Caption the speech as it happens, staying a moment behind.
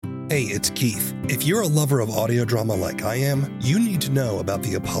Hey, it's Keith. If you're a lover of audio drama like I am, you need to know about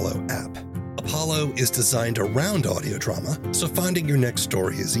the Apollo app. Apollo is designed around audio drama, so finding your next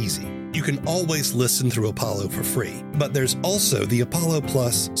story is easy. You can always listen through Apollo for free, but there's also the Apollo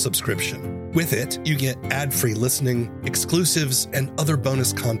Plus subscription. With it, you get ad-free listening, exclusives, and other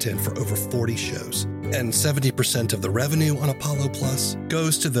bonus content for over 40 shows. And 70% of the revenue on Apollo Plus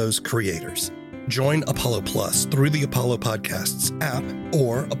goes to those creators. Join Apollo Plus through the Apollo Podcasts app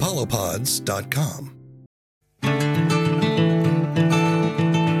or apollopods.com.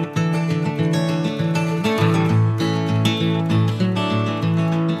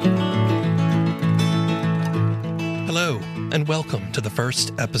 Hello, and welcome to the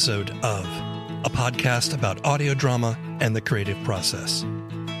first episode of a podcast about audio drama and the creative process.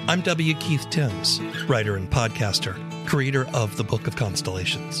 I'm W. Keith Timms, writer and podcaster, creator of the Book of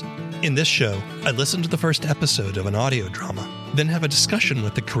Constellations. In this show, I listen to the first episode of an audio drama, then have a discussion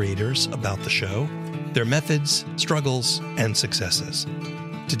with the creators about the show, their methods, struggles, and successes.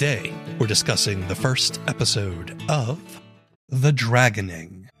 Today, we're discussing the first episode of The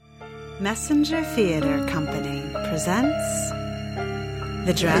Dragoning. Messenger Theatre Company presents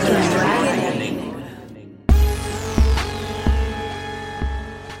The Dragoning.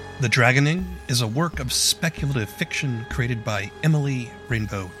 The Dragoning is a work of speculative fiction created by Emily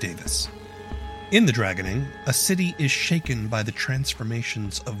Rainbow Davis. In The Dragoning, a city is shaken by the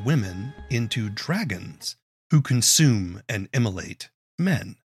transformations of women into dragons who consume and immolate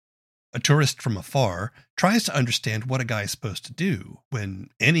men. A tourist from afar tries to understand what a guy is supposed to do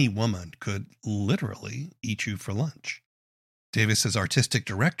when any woman could literally eat you for lunch. Davis is artistic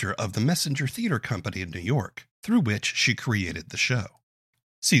director of the Messenger Theatre Company in New York, through which she created the show.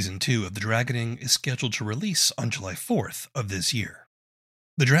 Season 2 of The Dragoning is scheduled to release on July 4th of this year.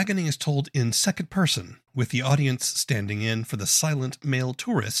 The Dragoning is told in second person, with the audience standing in for the silent male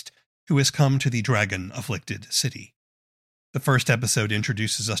tourist who has come to the dragon-afflicted city. The first episode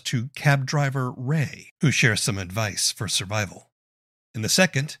introduces us to cab driver Ray, who shares some advice for survival. In the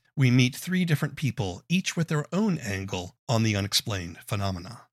second, we meet 3 different people, each with their own angle on the unexplained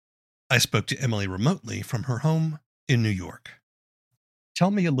phenomena. I spoke to Emily remotely from her home in New York. Tell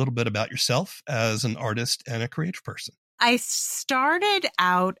me a little bit about yourself as an artist and a creative person. I started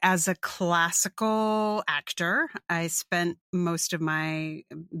out as a classical actor. I spent most of my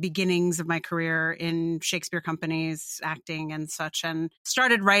beginnings of my career in Shakespeare companies, acting and such, and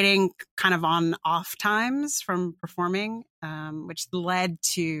started writing kind of on off times from performing, which led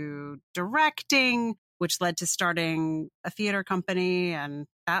to directing, which led to starting a theater company, and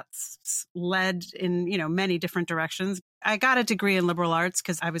that's led in, many different directions. I got a degree in liberal arts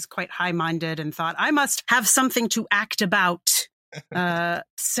because I was quite high-minded and thought I must have something to act about.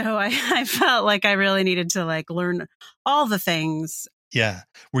 So I felt like I really needed to learn all the things. Yeah.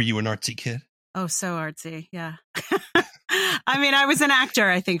 Were you an artsy kid? Oh, so artsy. Yeah. I mean, I was an actor,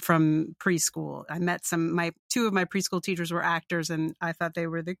 I think, from preschool. I met two of my preschool teachers were actors, and I thought they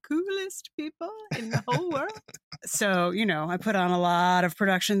were the coolest people in the whole world. So, I put on a lot of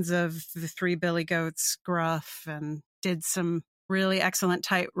productions of The Three Billy Goats, Gruff, and did some really excellent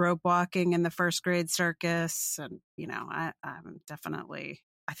tightrope walking in the first grade circus. And, I'm definitely,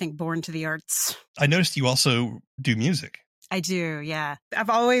 I think, born to the arts. I noticed you also do music. I do, yeah. I've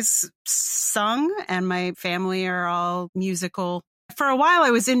always sung, and my family are all musical. For a while,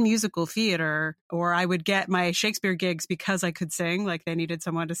 I was in musical theater, or I would get my Shakespeare gigs because I could sing. Like they needed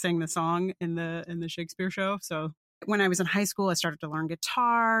someone to sing the song in the Shakespeare show. So when I was in high school, I started to learn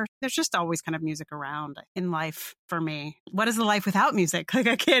guitar. There's just always kind of music around in life for me. What is a life without music?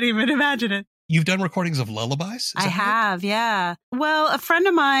 I can't even imagine it. You've done recordings of lullabies? I have, yeah. Well, a friend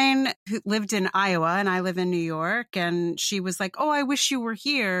of mine who lived in Iowa and I live in New York, and she was like, "Oh, I wish you were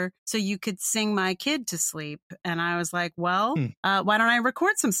here so you could sing my kid to sleep." And I was like, well, why don't I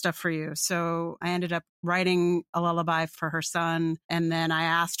record some stuff for you? So I ended up writing a lullaby for her son. And then I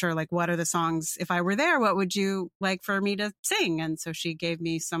asked her, what are the songs? If I were there, what would you like for me to sing? And so she gave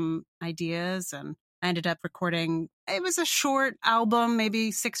me some ideas, and I ended up recording. It was a short album,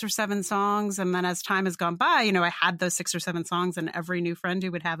 maybe 6 or 7 songs. And then as time has gone by, I had those 6 or 7 songs, and every new friend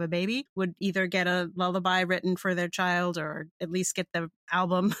who would have a baby would either get a lullaby written for their child or at least get the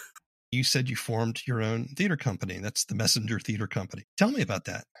album. You said you formed your own theater company. That's the Messenger Theatre Company. Tell me about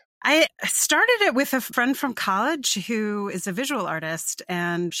that. I started it with a friend from college who is a visual artist,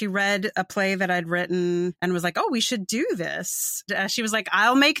 and she read a play that I'd written and was like, "Oh, we should do this." She was like,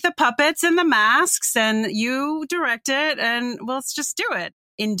 "I'll make the puppets and the masks and you direct it, and let's just do it."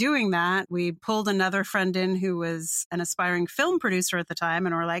 in doing that, we pulled another friend in who was an aspiring film producer at the time.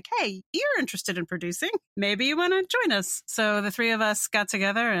 And we're like, hey, you're interested in producing. Maybe you want to join us. So the three of us got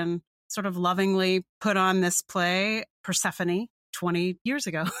together and sort of lovingly put on this play, Persephone, 20 years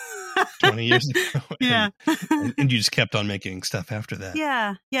ago. 20 years ago. Yeah. And you just kept on making stuff after that.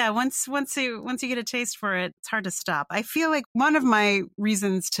 Yeah. Yeah. Once you get a taste for it, it's hard to stop. I feel like one of my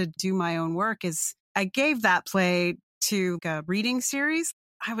reasons to do my own work is I gave that play to a reading series.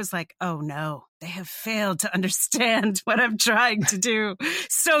 I was like, oh no, they have failed to understand what I'm trying to do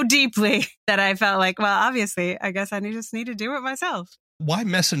so deeply that I felt like, well, obviously, I guess I just need to do it myself. Why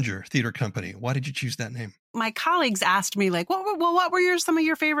Messenger Theater Company? Why did you choose that name? My colleagues asked me, like, what were some of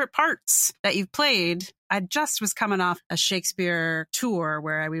your favorite parts that you've played? I just was coming off a Shakespeare tour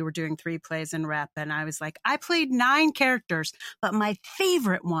where we were doing 3 plays in rep. And I was like, I played 9 characters, but my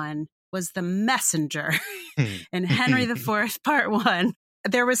favorite one was the messenger in Henry IV, Part 1.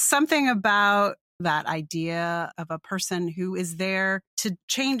 There was something about that idea of a person who is there to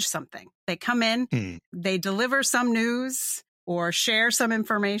change something. They come in, they deliver some news, or share some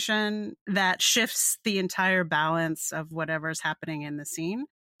information that shifts the entire balance of whatever's happening in the scene.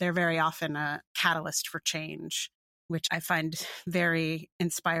 They're very often a catalyst for change, which I find very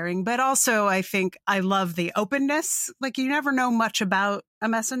inspiring. But also, I think I love the openness. Like, you never know much about a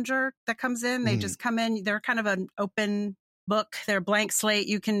messenger that comes in. They just come in. They're kind of an open book. They're a blank slate.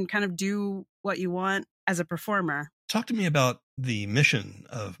 You can kind of do what you want as a performer. Talk to me about the mission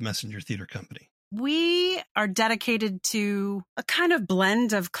of Messenger Theater Company. We are dedicated to a kind of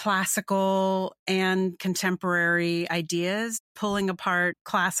blend of classical and contemporary ideas, pulling apart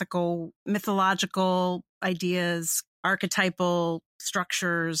classical, mythological ideas, archetypal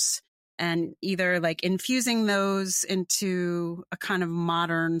structures, and either like infusing those into a kind of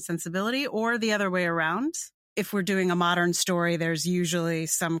modern sensibility or the other way around. If we're doing a modern story, there's usually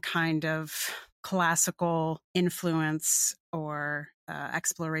some kind of classical influence or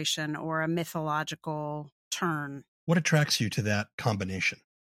exploration or a mythological turn. What attracts you to that combination?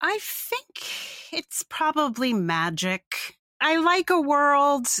 I think it's probably magic. I like a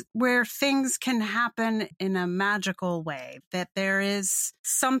world where things can happen in a magical way, that there is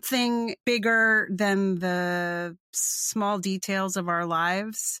something bigger than the small details of our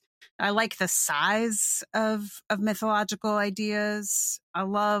lives. I like the size of mythological ideas. I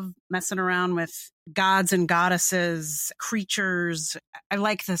love messing around with gods and goddesses, creatures. I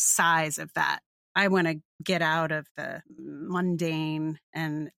like the size of that. I want to get out of the mundane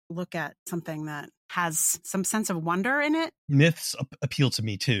and look at something that has some sense of wonder in it. Myths appeal to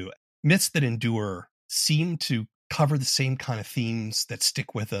me too. Myths that endure seem to cover the same kind of themes that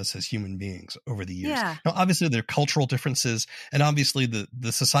stick with us as human beings over the years. Yeah. Now, obviously, there are cultural differences, and obviously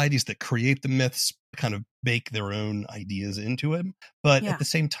the societies that create the myths kind of bake their own ideas into it. But at the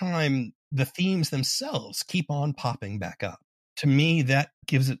same time, the themes themselves keep on popping back up. To me, that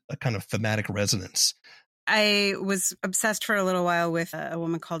gives it a kind of thematic resonance. I was obsessed for a little while with a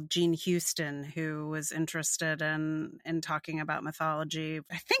woman called Jean Houston, who was interested in talking about mythology.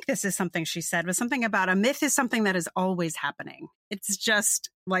 I think this is something she said, was something about a myth is something that is always happening. It's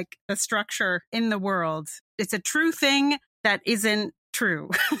just like the structure in the world. It's a true thing that isn't true.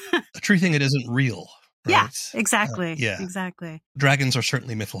 A true thing that isn't real. Right? Yeah, exactly. Exactly. Dragons are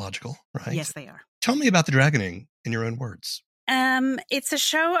certainly mythological, right? Yes, they are. Tell me about the dragoning in your own words. It's a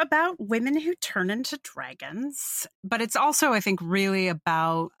show about women who turn into dragons, but it's also, I think, really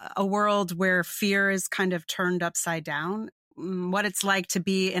about a world where fear is kind of turned upside down. What it's like to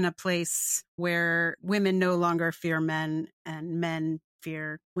be in a place where women no longer fear men and men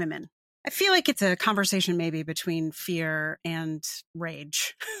fear women. I feel like it's a conversation maybe between fear and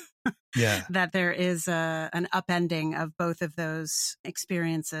rage. Yeah. That there is an upending of both of those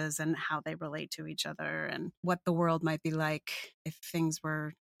experiences and how they relate to each other and what the world might be like if things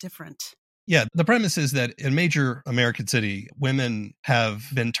were different. Yeah, the premise is that in a major American city, women have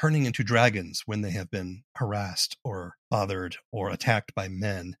been turning into dragons when they have been harassed or bothered or attacked by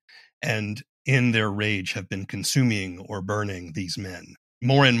men, and in their rage have been consuming or burning these men.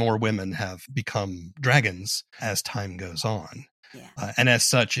 More and more women have become dragons as time goes on. Yeah. And as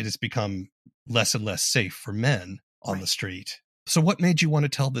such, it has become less and less safe for men on the street. So what made you want to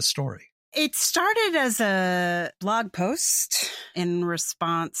tell this story? It started as a blog post in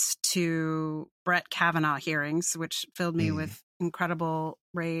response to Brett Kavanaugh hearings, which filled me with incredible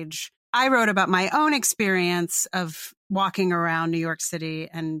rage. I wrote about my own experience of walking around New York City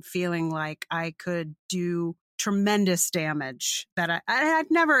and feeling like I could do tremendous damage, that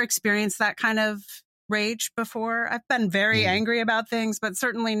I've never experienced that kind of rage before. I've been very angry about things, but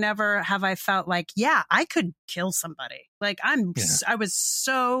certainly never have I felt like, yeah, I could kill somebody. Like I was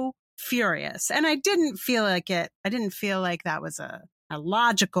so furious, and I didn't feel like that was a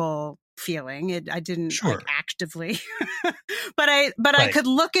logical feeling. I didn't like actively, but I could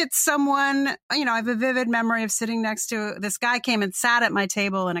look at someone, you know, I have a vivid memory of sitting next to this guy came and sat at my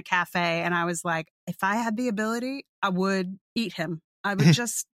table in a cafe. And I was like, if I had the ability, I would eat him. I would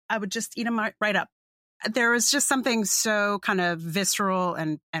just eat him right up. There was just something so kind of visceral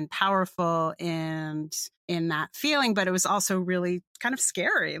and powerful in that feeling, but it was also really kind of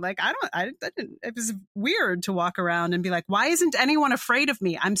scary. Like it was weird to walk around and be like, why isn't anyone afraid of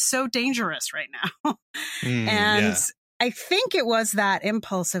me? I'm so dangerous right now. I think it was that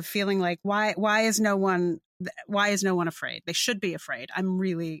impulse of feeling like, why is no one afraid? They should be afraid. I'm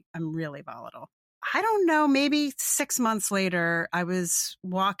really volatile. I don't know, maybe 6 months later, I was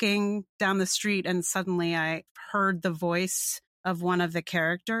walking down the street and suddenly I heard the voice of one of the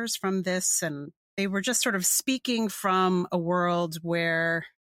characters from this. And they were just sort of speaking from a world where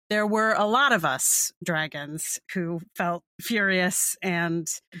there were a lot of us dragons who felt furious and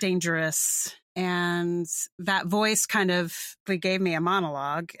dangerous. And that voice kind of gave me a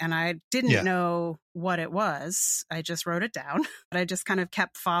monologue, and I didn't know what it was. I just wrote it down, but I just kind of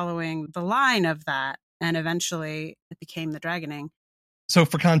kept following the line of that. And eventually it became the dragoning. So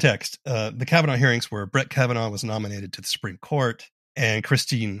for context, the Kavanaugh hearings where Brett Kavanaugh was nominated to the Supreme Court and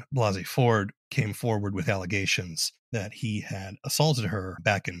Christine Blasey Ford came forward with allegations that he had assaulted her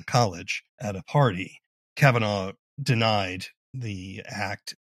back in college at a party. Kavanaugh denied the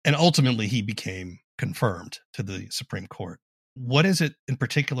act. And ultimately, he became confirmed to the Supreme Court. What is it in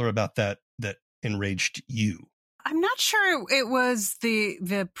particular about that enraged you? I'm not sure it was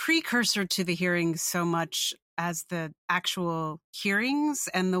the precursor to the hearings so much as the actual hearings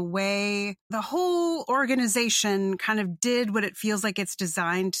and the way the whole organization kind of did what it feels like it's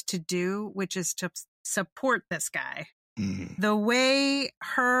designed to do, which is to support this guy. Mm-hmm. The way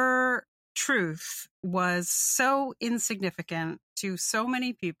her truth was so insignificant to so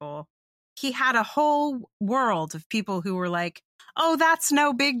many people. He had a whole world of people who were like, oh, that's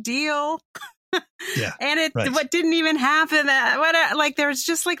no big deal. And what didn't even happen. Like there's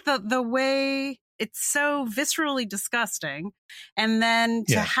just like the way it's so viscerally disgusting. And then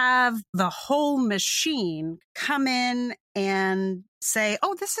to have the whole machine come in and say,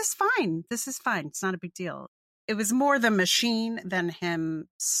 oh, this is fine. This is fine. It's not a big deal. It was more the machine than him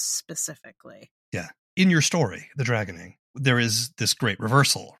specifically. Yeah. In your story, The Dragoning, there is this great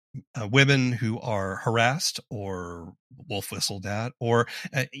reversal. Women who are harassed or wolf whistled at or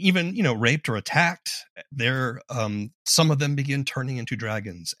even, raped or attacked, some of them begin turning into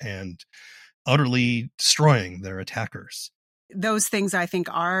dragons and utterly destroying their attackers. Those things, I think,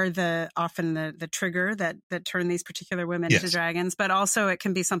 are often the trigger that turn these particular women into dragons, but also it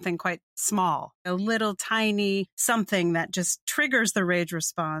can be something quite small, a little tiny something that just triggers the rage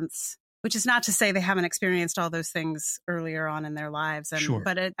response, which is not to say they haven't experienced all those things earlier on in their lives.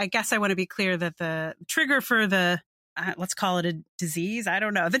 But I guess I want to be clear that the trigger for let's call it a disease, I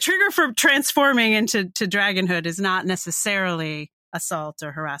don't know. The trigger for transforming into dragonhood is not necessarily assault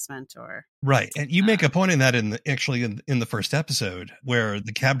or harassment or right. And you make a point in that in the first episode where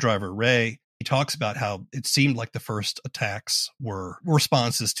the cab driver Ray, he talks about how it seemed like the first attacks were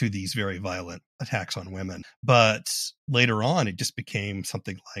responses to these very violent attacks on women, but later on it just became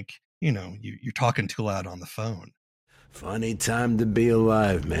something like you're talking too loud on the phone. Funny time to be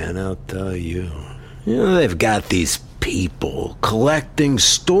alive, man, I'll tell you. They've got these people collecting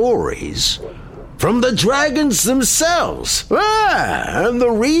stories from the dragons themselves. And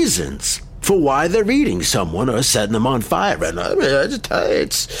the reasons for why they're eating someone or setting them on fire. And I just tell you,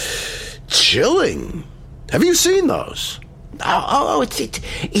 it's chilling. Have you seen those? Oh,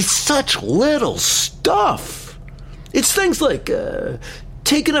 it's such little stuff. It's things like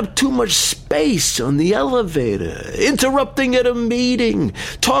taking up too much space on the elevator, interrupting at a meeting,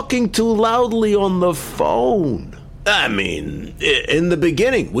 talking too loudly on the phone. I mean, in the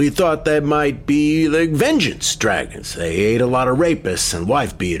beginning, we thought they might be like vengeance dragons. They ate a lot of rapists and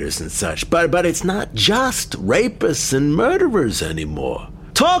wife beaters and such. But it's not just rapists and murderers anymore.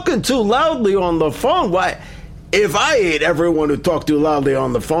 Talking too loudly on the phone, why? If I ate everyone who talked too loudly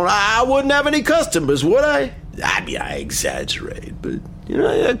on the phone, I wouldn't have any customers, would I? I mean, I exaggerate, but,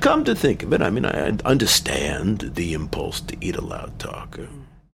 come to think of it, I mean, I understand the impulse to eat a loud talker.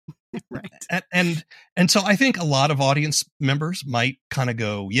 Right. And so I think a lot of audience members might kind of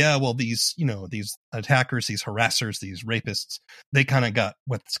go, yeah, well, these attackers, these harassers, these rapists, they kind of got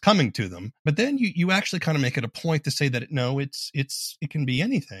what's coming to them. But then you actually kind of make it a point to say that, no, it can be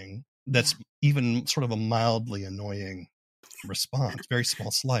anything that's even sort of a mildly annoying response, very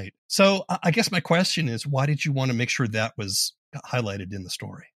small slight. So I guess my question is, why did you want to make sure that was highlighted in the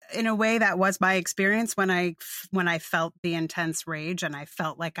story? In a way, that was my experience when I felt the intense rage and I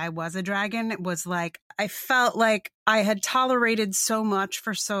felt like I was a dragon. It was like I felt like I had tolerated so much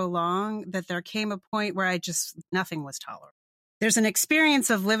for so long that there came a point where nothing was tolerable. There's an experience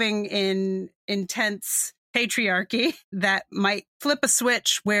of living in intense patriarchy that might flip a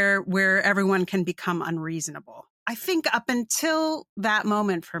switch where everyone can become unreasonable. I think up until that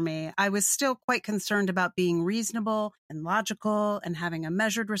moment for me, I was still quite concerned about being reasonable and logical and having a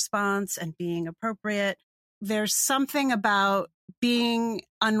measured response and being appropriate. There's something about being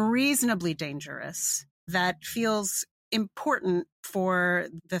unreasonably dangerous that feels important for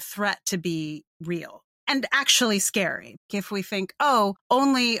the threat to be real and actually scary. If we think, oh,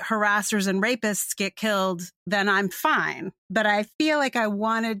 only harassers and rapists get killed, then I'm fine. But I feel like I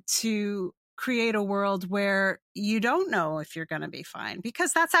wanted to create a world where you don't know if you're going to be fine,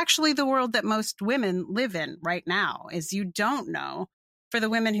 because that's actually the world that most women live in right now, is you don't know. For the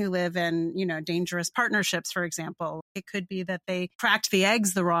women who live in, dangerous partnerships, for example, it could be that they cracked the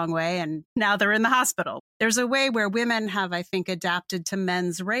eggs the wrong way and now they're in the hospital. There's a way where women have, I think, adapted to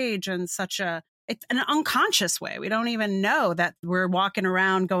men's rage in it's an unconscious way. We don't even know that we're walking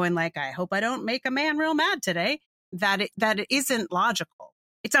around going like, I hope I don't make a man real mad today. That it isn't logical.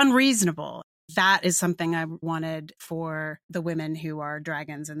 It's unreasonable. That is something I wanted for the women who are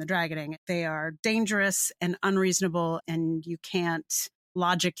dragons in the dragoning. They are dangerous and unreasonable, and you can't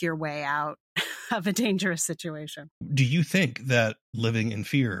logic your way out of a dangerous situation. Do you think that living in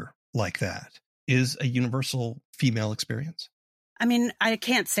fear like that is a universal female experience? I mean, I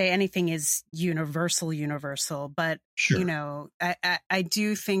can't say anything is universal, but, sure. I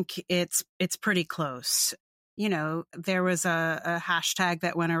do think it's pretty close. There was a hashtag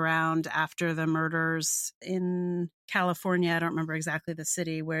that went around after the murders in California. I don't remember exactly the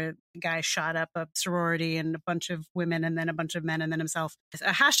city, where the guy shot up a sorority and a bunch of women and then a bunch of men and then himself.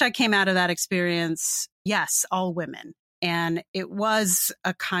 A hashtag came out of that experience. Yes, all women. And it was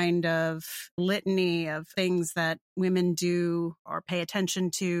a kind of litany of things that women do or pay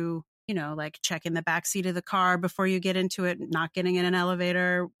attention to. Like checking the backseat of the car before you get into it, not getting in an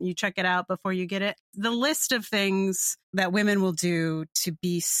elevator, you check it out before you get it. The list of things that women will do to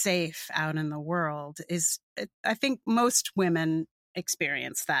be safe out in the world I think most women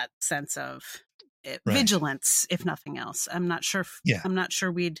experience that sense of vigilance, if nothing else. I'm not sure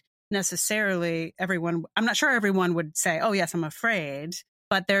we'd necessarily, I'm not sure everyone would say, oh yes, I'm afraid,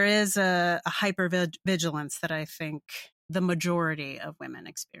 but there is a hyper vigilance that I think the majority of women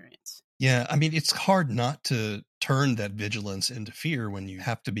experience. Yeah, I mean, it's hard not to turn that vigilance into fear when you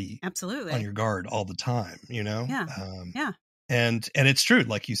have to be absolutely on your guard all the time, Yeah. Yeah. And it's true,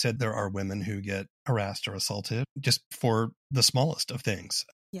 like you said, there are women who get harassed or assaulted just for the smallest of things.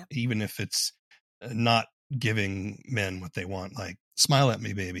 Yeah. Even if it's not giving men what they want, like smile at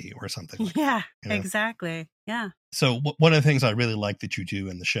me, baby, or something like that. Yeah, exactly. Yeah. So one of the things I really like that you do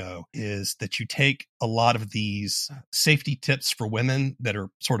in the show is that you take a lot of these safety tips for women that are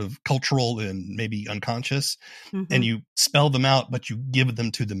sort of cultural and maybe unconscious, and you spell them out, but you give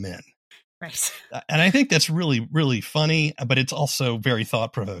them to the men. Right. And I think that's really, really funny, but it's also very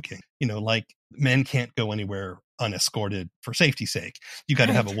thought-provoking. Like men can't go anywhere unescorted for safety's sake. You got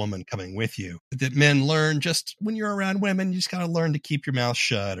to have a woman coming with you. That men learn, just when you're around women, you just got to learn to keep your mouth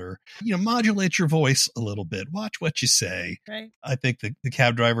shut, or modulate your voice a little bit. Watch what you say. Right. I think the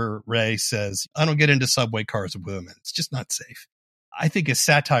cab driver Ray says, I don't get into subway cars with women. It's just not safe. I think as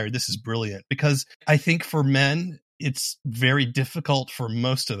satire, this is brilliant, because I think for men, it's very difficult for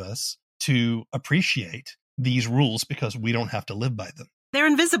most of us to appreciate these rules because we don't have to live by them. They're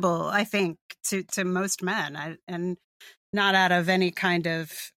invisible, I think, to most men, and not out of any kind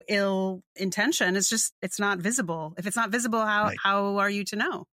of ill intention. It's not visible. If it's not visible, how are you to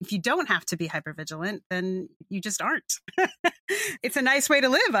know? If you don't have to be hypervigilant, then you just aren't. It's a nice way to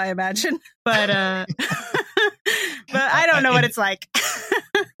live, I imagine. But but I don't know what it's like.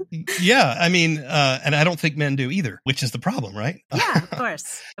 Yeah, I mean, and I don't think men do either, which is the problem, right? Yeah,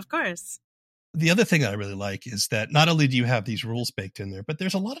 of course. The other thing that I really like is that not only do you have these rules baked in there, but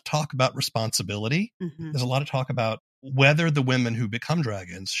there's a lot of talk about responsibility. There's a lot of talk about whether the women who become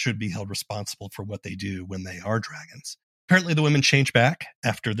dragons should be held responsible for what they do when they are dragons. Apparently the women change back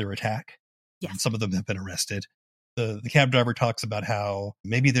after their attack. Yes. Some of them have been arrested. The cab driver talks about how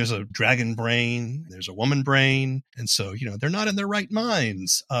maybe there's a dragon brain, there's a woman brain, and so, they're not in their right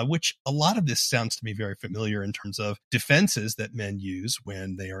minds, which a lot of this sounds to me very familiar in terms of defenses that men use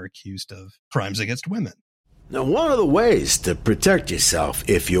when they are accused of crimes against women. Now, one of the ways to protect yourself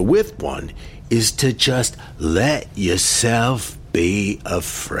if you're with one is to just let yourself be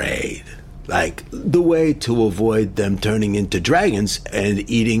afraid. Like, the way to avoid them turning into dragons and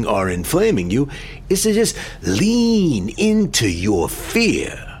eating or inflaming you is to just lean into your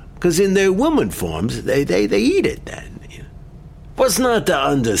fear. Because in their woman forms, they eat it then. What's not to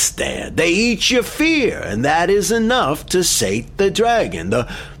understand? They eat your fear, and that is enough to sate the dragon.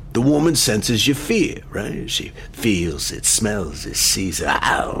 The woman senses your fear, right? She feels it, smells it, sees it.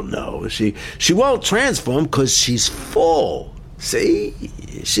 I don't know. She won't transform because she's full. See?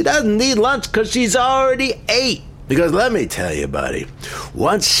 She doesn't need lunch because she's already ate. Because let me tell you, buddy,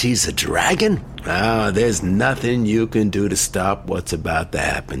 once she's a dragon, there's nothing you can do to stop what's about to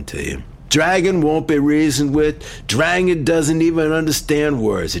happen to you. Dragon won't be reasoned with. Dragon doesn't even understand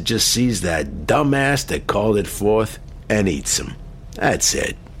words. It just sees that dumbass that called it forth and eats him. That's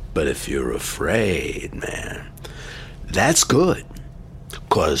it. But if you're afraid, man, that's good.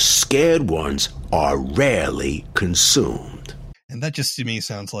 'Cause scared ones are rarely consumed. And that just to me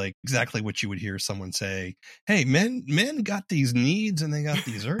sounds like exactly what you would hear someone say, hey, men got these needs and they got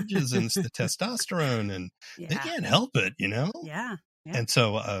these urges and it's the testosterone and they can't help it, you know? Yeah. And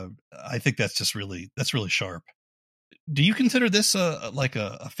so I think that's really sharp. Do you consider this like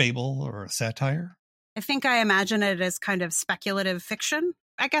a fable or a satire? I think I imagine it as kind of speculative fiction.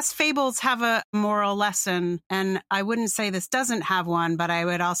 I guess fables have a moral lesson, and I wouldn't say this doesn't have one, but I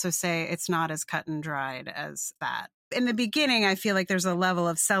would also say it's not as cut and dried as that. In the beginning, I feel like there's a level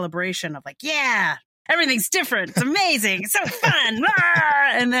of celebration of like, yeah, everything's different. It's amazing. It's so fun.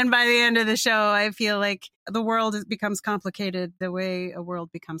 And then by the end of the show, I feel like the world becomes complicated the way a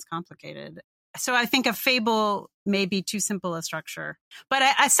world becomes complicated. So I think a fable may be too simple a structure. But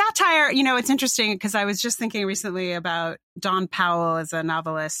a satire, it's interesting because I was just thinking recently about Dawn Powell as a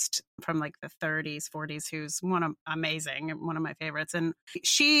novelist from like the 30s, 40s, who's amazing, one of my favorites. And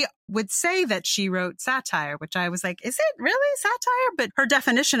she would say that she wrote satire, which I was like, is it really satire? But her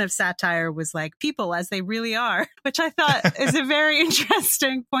definition of satire was like people as they really are, which I thought is a very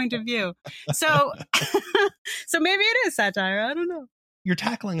interesting point of view. So, so maybe it is satire. I don't know. You're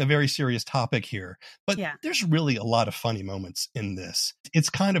tackling a very serious topic here, but there's really a lot of funny moments in this. It's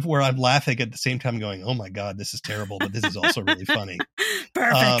kind of where I'm laughing at the same time going, oh my God, this is terrible, but this is also really funny.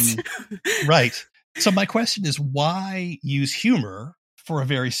 Perfect. Right. So my question is, why use humor for a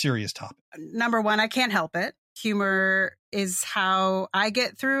very serious topic? Number one, I can't help it. Humor is how I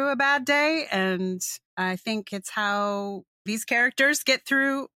get through a bad day, and I think it's how these characters get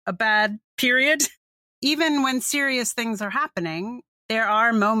through a bad period. Even when serious things are happening, there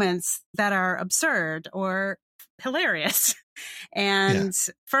are moments that are absurd or hilarious. And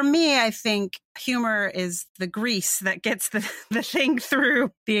for me, I think humor is the grease that gets the thing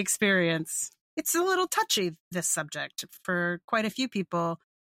through the experience. It's a little touchy, this subject, for quite a few people.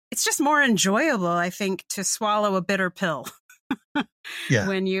 It's just more enjoyable, I think, to swallow a bitter pill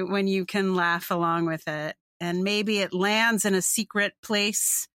when you can laugh along with it. And maybe it lands in a secret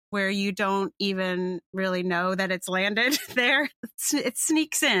place where you don't even really know that it's landed there. It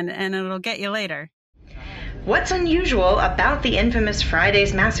sneaks in and it'll get you later. What's unusual about the infamous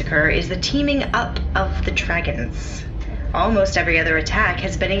Friday's Massacre is the teaming up of the dragons. Almost every other attack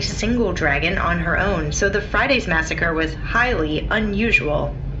has been a single dragon on her own, so the Friday's Massacre was highly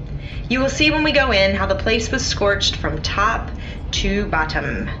unusual. You will see when we go in how the place was scorched from top to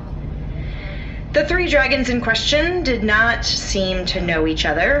bottom. The three dragons in question did not seem to know each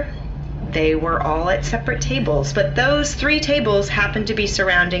other. They were all at separate tables, but those three tables happened to be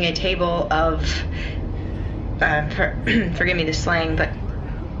surrounding a table of, forgive me the slang, but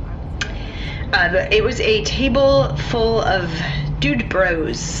it was a table full of dude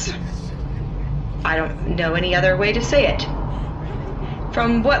bros. I don't know any other way to say it.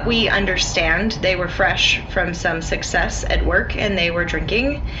 From what we understand, they were fresh from some success at work and they were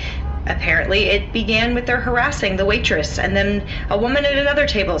drinking. Apparently, it began with their harassing the waitress, and then a woman at another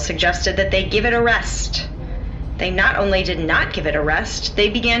table suggested that they give it a rest. They not only did not give it a rest, they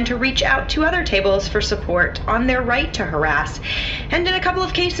began to reach out to other tables for support on their right to harass, and in a couple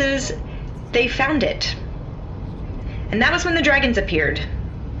of cases, they found it. And that was when the dragons appeared.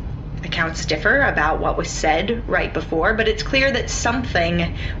 Accounts differ about what was said right before, but it's clear that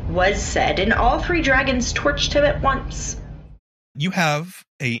something was said, and all three dragons torched him at once. You have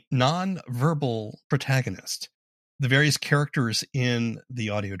a non-verbal protagonist. The various characters in the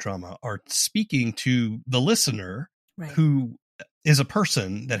audio drama are speaking to the listener, who is a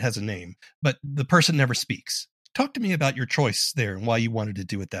person that has a name, but the person never speaks. Talk to me about your choice there and why you wanted to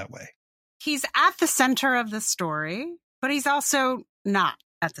do it that way. He's at the center of the story, but he's also not.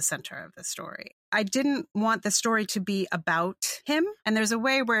 at the center of the story. I didn't want the story to be about him. And there's a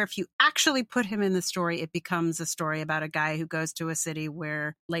way where if you actually put him in the story, it becomes a story about a guy who goes to a city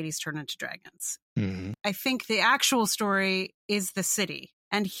where ladies turn into dragons. Mm-hmm. I think the actual story is the city.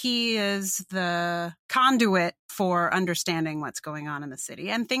 And he is the conduit for understanding what's going on in the city.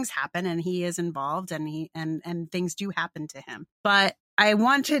 And things happen and he is involved and things do happen to him. But I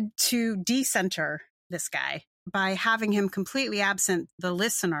wanted to decenter this guy by having him completely absent. The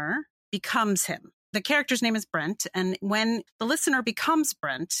listener becomes him. The character's name is Brent. And when the listener becomes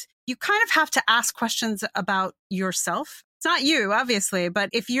Brent, you kind of have to ask questions about yourself. It's not you, obviously, but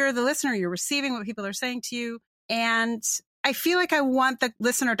if you're the listener, you're receiving what people are saying to you. And I feel like I want the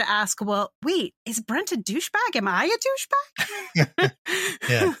listener to ask, well, wait, is Brent a douchebag? Am I a douchebag?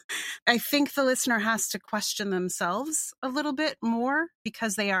 Yeah. I think the listener has to question themselves a little bit more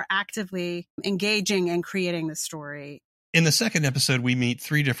because they are actively engaging and creating the story. In the second episode, we meet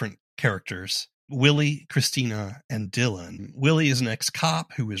 3 different characters: Willie, Christina, and Dylan. Willie is an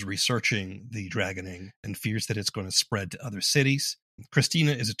ex-cop who is researching the dragoning and fears that it's going to spread to other cities.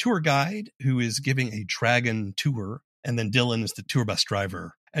 Christina is a tour guide who is giving a dragon tour. And then Dylan is the tour bus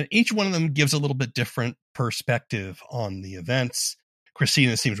driver. And each one of them gives a little bit different perspective on the events.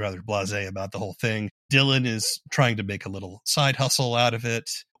 Christina seems rather blasé about the whole thing. Dylan is trying to make a little side hustle out of it.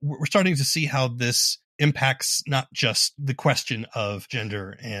 We're starting to see how this impacts not just the question of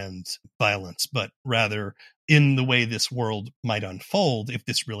gender and violence, but rather in the way this world might unfold. If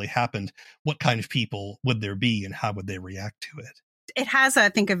this really happened, what kind of people would there be and how would they react to it? It has, I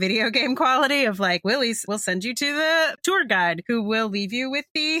think, a video game quality of like, Willie will send you to the tour guide who will leave you with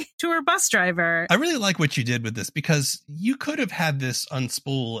the tour bus driver. I really like what you did with this because you could have had this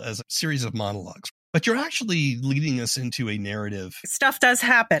unspool as a series of monologues, but you're actually leading us into a narrative. Stuff does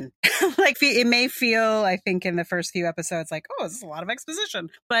happen. Like it may feel, I think, in the first few episodes like, oh, this is a lot of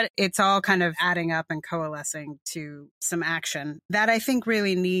exposition, but it's all kind of adding up and coalescing to some action that I think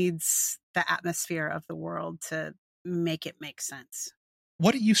really needs the atmosphere of the world to make it make sense.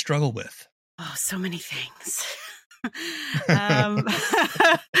 What do you struggle with? Oh, so many things.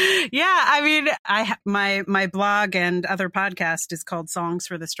 Yeah, I mean, my blog and other podcast is called Songs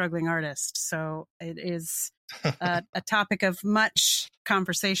for the Struggling Artist. So it is a topic of much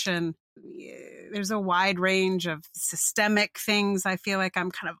conversation. There's a wide range of systemic things I feel like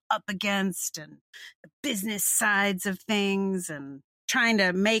I'm kind of up against, and the business sides of things, and trying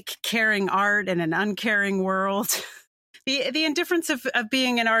to make caring art in an uncaring world. The indifference of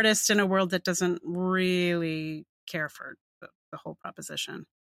being an artist in a world that doesn't really care for the whole proposition.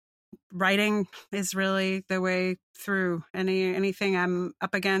 Writing is really the way through anything I'm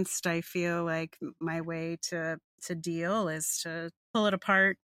up against. I feel like my way to deal is to pull it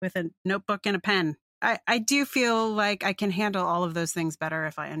apart with a notebook and a pen. I do feel like I can handle all of those things better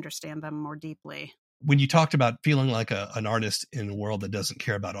if I understand them more deeply. When you talked about feeling like an artist in a world that doesn't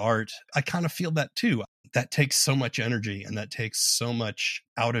care about art, I kind of feel that too. That takes so much energy and that takes so much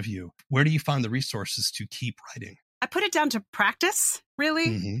out of you. Where do you find the resources to keep writing? I put it down to practice,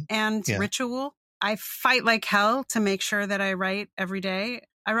 really, and ritual. I fight like hell to make sure that I write every day.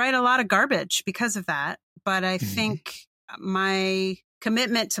 I write a lot of garbage because of that, but I think my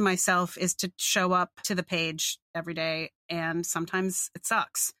commitment to myself is to show up to the page every day, and sometimes it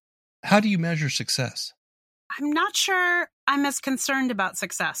sucks. How do you measure success? I'm not sure I'm as concerned about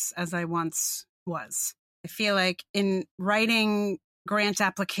success as I once was. I feel like in writing grant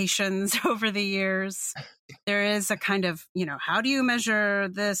applications over the years, there is a kind of, how do you measure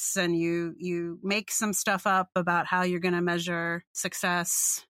this? And you make some stuff up about how you're going to measure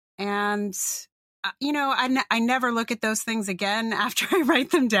success. And, I never look at those things again after I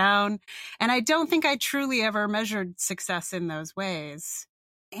write them down. And I don't think I truly ever measured success in those ways.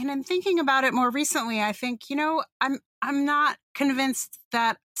 And in thinking about it more recently, I think, I'm not convinced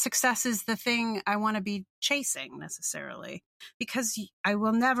that success is the thing I want to be chasing necessarily, because I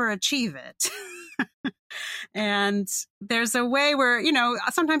will never achieve it. And there's a way where,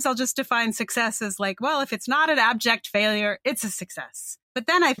 sometimes I'll just define success as like, well, if it's not an abject failure, it's a success. But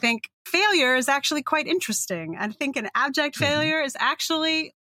then I think failure is actually quite interesting. I think an abject failure is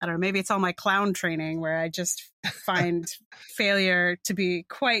actually, I don't know, maybe it's all my clown training where I just find failure to be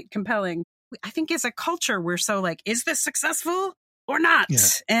quite compelling. I think as a culture, we're so like, is this successful or not? Yeah.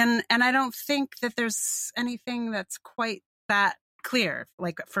 And I don't think that there's anything that's quite that clear.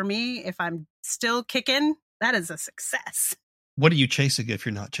 Like for me, if I'm still kicking, that is a success. What are you chasing if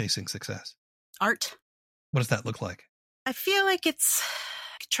you're not chasing success? Art. What does that look like? I feel like it's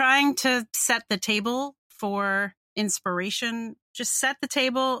trying to set the table for inspiration. Just set the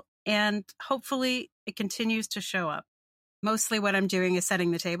table and hopefully it continues to show up. Mostly what I'm doing is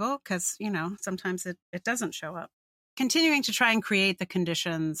setting the table because, sometimes it doesn't show up. Continuing to try and create the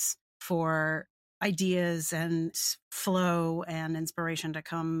conditions for ideas and flow and inspiration to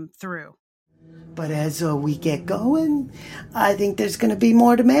come through. But as we get going, I think there's going to be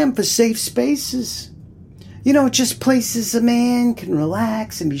more demand for safe spaces. Just places a man can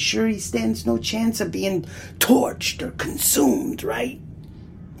relax and be sure he stands no chance of being torched or consumed, right?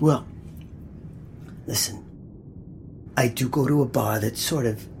 Well, listen, I do go to a bar that's sort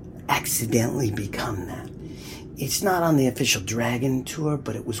of accidentally become that. It's not on the official Dragon tour,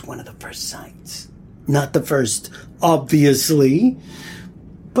 but it was one of the first sites. Not the first, obviously,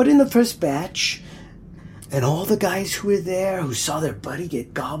 but in the first batch. And all the guys who were there, who saw their buddy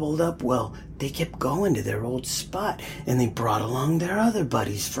get gobbled up, well, they kept going to their old spot, and they brought along their other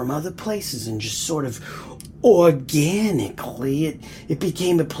buddies from other places, and just sort of organically, it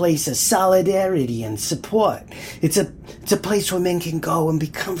became a place of solidarity and support. It's a place where men can go and be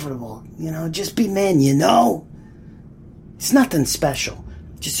comfortable, just be men, It's nothing special,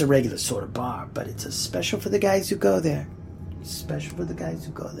 just a regular sort of bar, but it's a special for the guys who go there. Special for the guys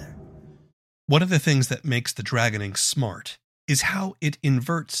who go there. One of the things that makes the Dragoning smart is how it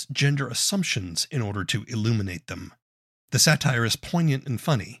inverts gender assumptions in order to illuminate them. The satire is poignant and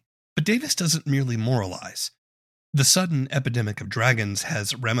funny, but Davis doesn't merely moralize. The sudden epidemic of dragons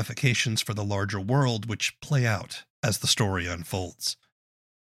has ramifications for the larger world which play out as the story unfolds.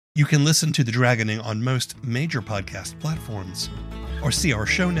 You can listen to The Dragoning on most major podcast platforms, or see our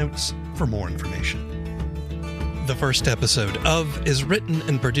show notes for more information. The first episode of is written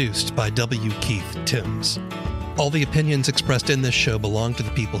and produced by W. Keith Timms. All the opinions expressed in this show belong to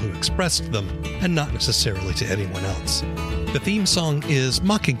the people who expressed them, and not necessarily to anyone else. The theme song is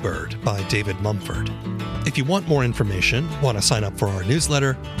Mockingbird by David Mumford. If you want more information, want to sign up for our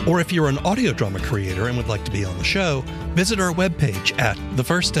newsletter, or if you're an audio drama creator and would like to be on the show, visit our webpage at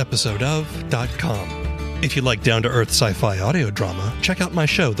thefirstepisodeof.com. If you like down-to-earth sci-fi audio drama, check out my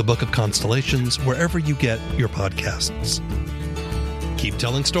show, The Book of Constellations, wherever you get your podcasts. Keep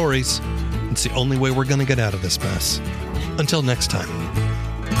telling stories. It's the only way we're going to get out of this mess. Until next time.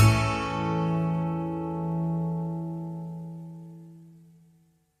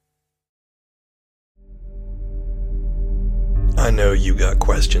 I know you got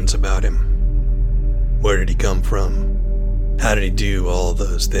questions about him. Where did he come from? How did he do all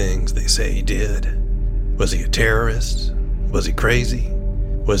those things they say he did? Was he a terrorist? Was he crazy?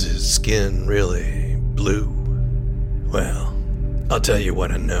 Was his skin really blue? Well, I'll tell you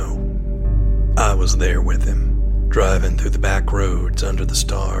what I know. I was there with him, driving through the back roads under the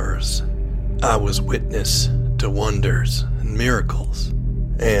stars. I was witness to wonders and miracles,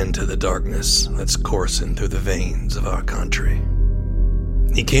 and to the darkness that's coursing through the veins of our country.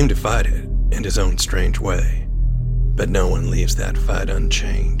 He came to fight it in his own strange way, but no one leaves that fight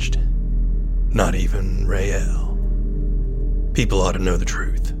unchanged. Not even Rael. People ought to know the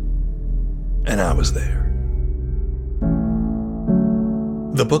truth. And I was there.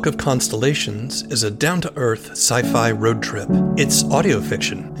 The Book of Constellations is a down-to-earth sci-fi road trip. It's audio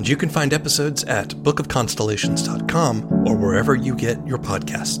fiction, and you can find episodes at bookofconstellations.com or wherever you get your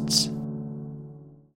podcasts.